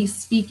when we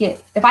speak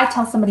it, if I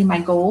tell somebody my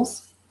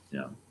goals,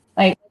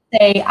 like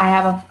say I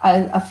have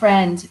a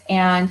friend,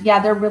 and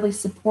they're really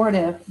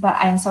supportive,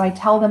 so I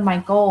tell them my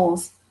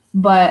goals,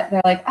 but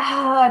they're like,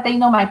 they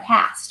know my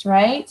past,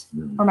 right?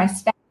 Or my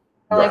spouse.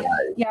 They're like,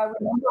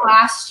 remember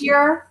last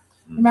year,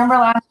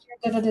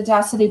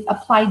 so they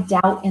apply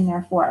doubt in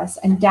there for us.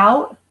 And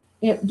doubt,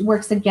 it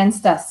works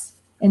against us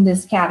in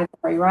this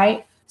category,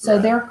 right? So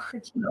they're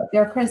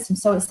criticism.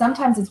 So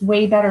sometimes it's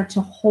way better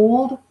to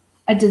hold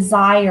a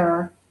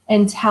desire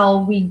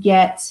until we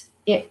get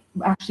it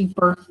actually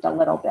birthed a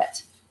little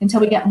bit, until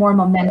we get more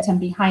momentum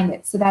behind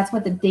it. So that's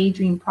what the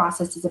daydream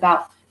process is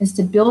about, is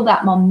to build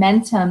that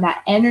momentum,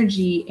 that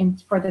energy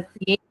for the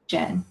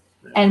creation,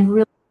 and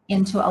really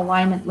into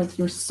alignment with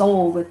your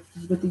soul,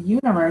 with the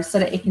universe, so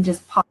that it can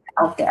just pop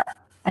out there.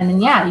 And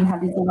then, yeah, you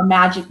have these little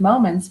magic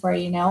moments where,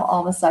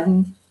 all of a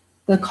sudden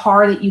the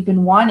car that you've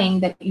been wanting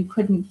that you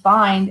couldn't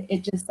find,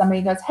 it just,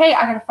 somebody goes, hey,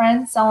 I got a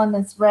friend selling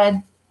this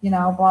red,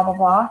 blah, blah,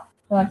 blah.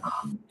 You're like,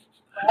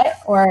 what?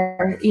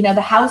 Or,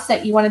 the house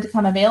that you wanted to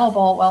come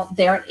available, well,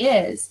 there it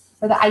is.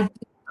 Or the ideal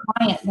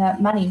client, the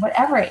money,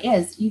 whatever it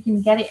is, you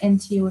can get it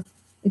into.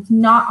 It's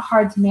not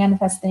hard to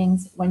manifest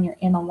things when you're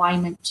in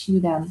alignment to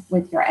them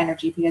with your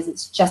energy, because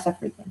it's just a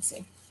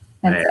frequency.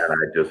 Man, I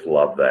just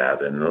love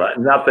that. And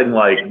nothing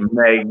like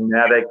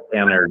magnetic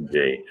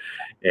energy.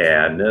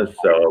 And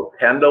so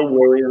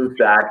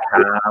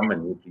KendallWilliams.com,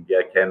 and you can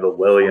get Kendall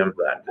Williams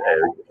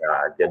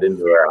get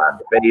into her on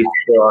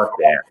Facebook,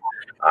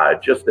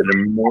 and just an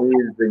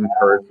amazing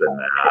person.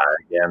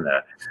 Again,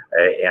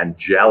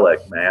 angelic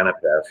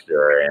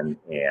manifester and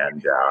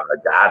a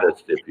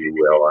goddess, if you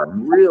will.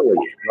 I'm really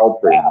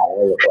helping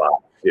all of us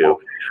to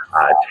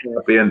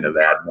tap into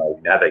that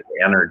magnetic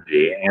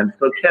energy. And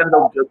so,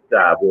 Kendall, just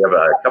we have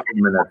a couple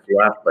minutes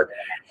left, but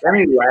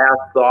any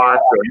last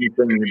thoughts or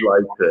anything you'd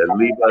like to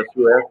leave us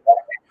with?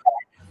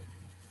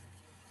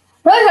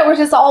 Really, that we're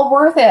just all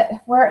worth it.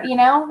 We're,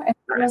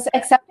 just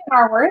accepting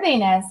our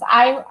worthiness.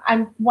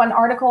 I'm one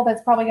article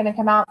that's probably going to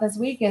come out this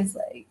week is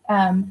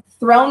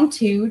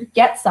Thronitude,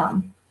 get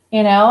some,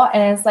 and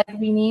it's like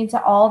we need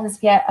to all just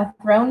get a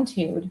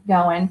Thronitude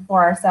going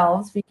for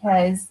ourselves,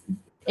 because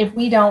if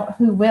we don't,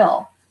 who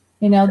will?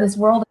 This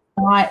world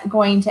is not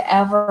going to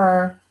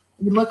ever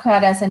look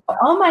at us and go,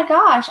 oh my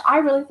gosh, I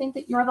really think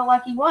that you're the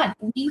lucky one.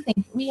 We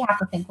have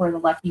to think we're the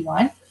lucky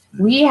one.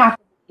 We have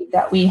to believe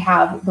that we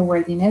have the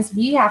worthiness.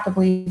 We have to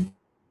believe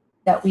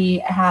that we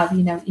have,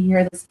 you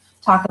hear this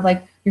talk of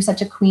like, you're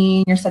such a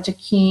queen, you're such a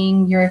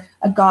king, you're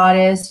a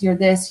goddess, you're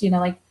this,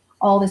 like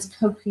all this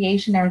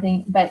co-creation,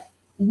 everything, but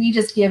we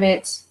just give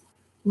it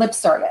lip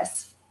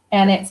service,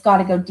 and it's got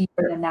to go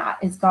deeper than that.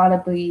 It's got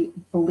to be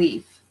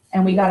belief,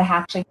 and we got to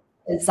actually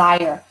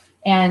desire.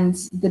 And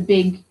the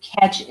big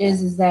catch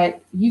is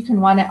that you can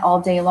want it all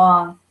day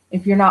long.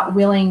 If you're not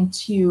willing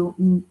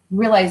to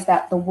realize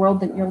that the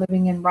world that you're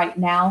living in right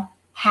now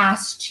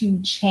has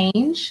to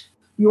change,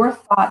 your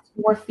thoughts,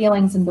 your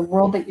feelings, and the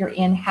world that you're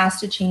in has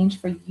to change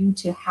for you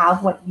to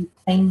have what you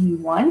claim you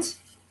want,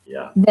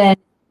 then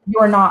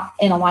you're not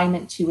in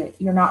alignment to it.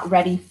 You're not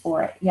ready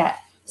for it yet.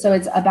 So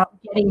it's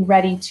about getting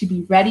ready to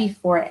be ready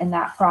for it in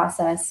that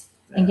process,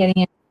 and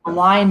getting in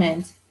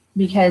alignment,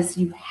 because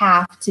you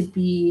have to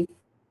be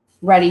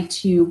ready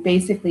to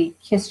basically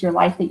kiss your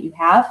life that you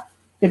have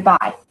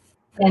goodbye.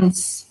 And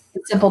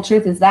the simple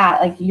truth is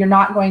that, like, you're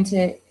not going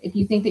to, if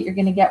you think that you're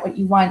going to get what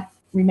you want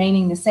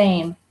remaining the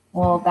same,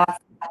 well, that's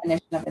the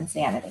definition of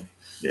insanity.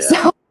 Yeah.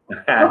 So,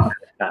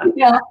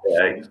 yeah.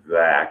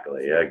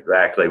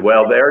 Exactly.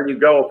 Well, there you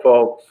go,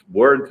 folks.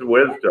 Words of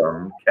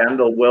wisdom,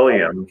 Kendall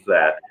Williams.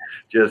 That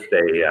just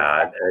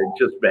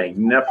just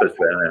magnificent.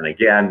 And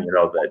again,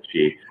 that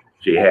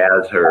she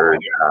has her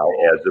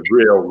as a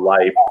real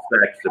life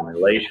sex and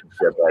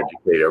relationship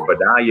educator. But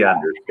now you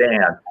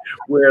understand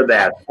where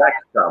that sex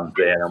comes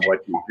in, and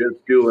what you're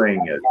just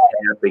doing is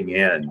tapping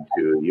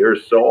into your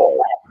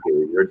soul,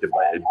 to your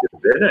divinity.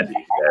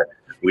 That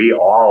we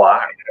all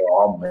are. We're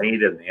all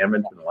made in the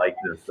image and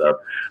likeness of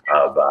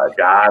God,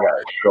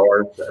 our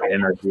source, our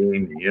inner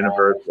being, the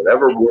universe,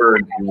 whatever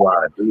words you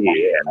want to be.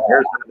 And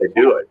here's how to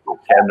do it with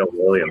Kendall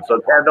Williams. So,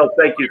 Kendall,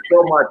 thank you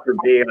so much for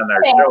being on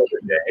our show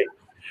today.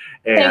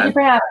 And thank you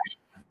for having me.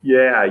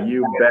 Yeah,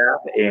 you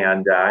bet.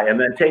 And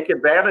then take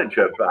advantage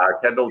of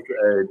Kendall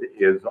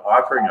is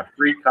offering a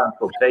free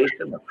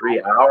consultation, a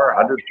free hour,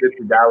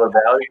 $150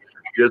 value.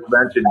 Just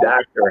mention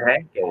Dr.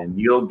 Hank, and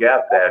you'll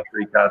get that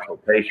free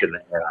consultation.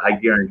 And I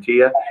guarantee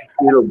you,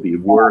 it'll be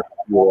worth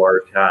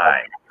your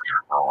time.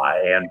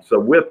 And so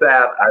with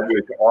that, I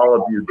wish all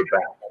of you the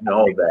best.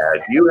 Know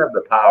that you have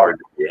the power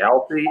to be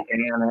healthy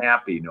and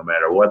happy no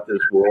matter what this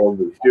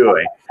world is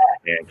doing.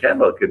 And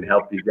Kendall can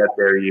help you get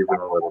there even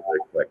a little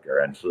bit quicker.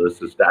 And so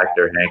this is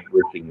Dr. Hank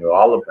wishing you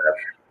all the best.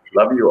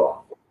 Love you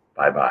all.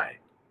 Bye-bye.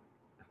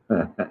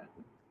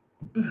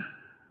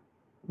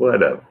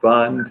 What a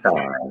fun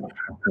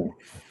time.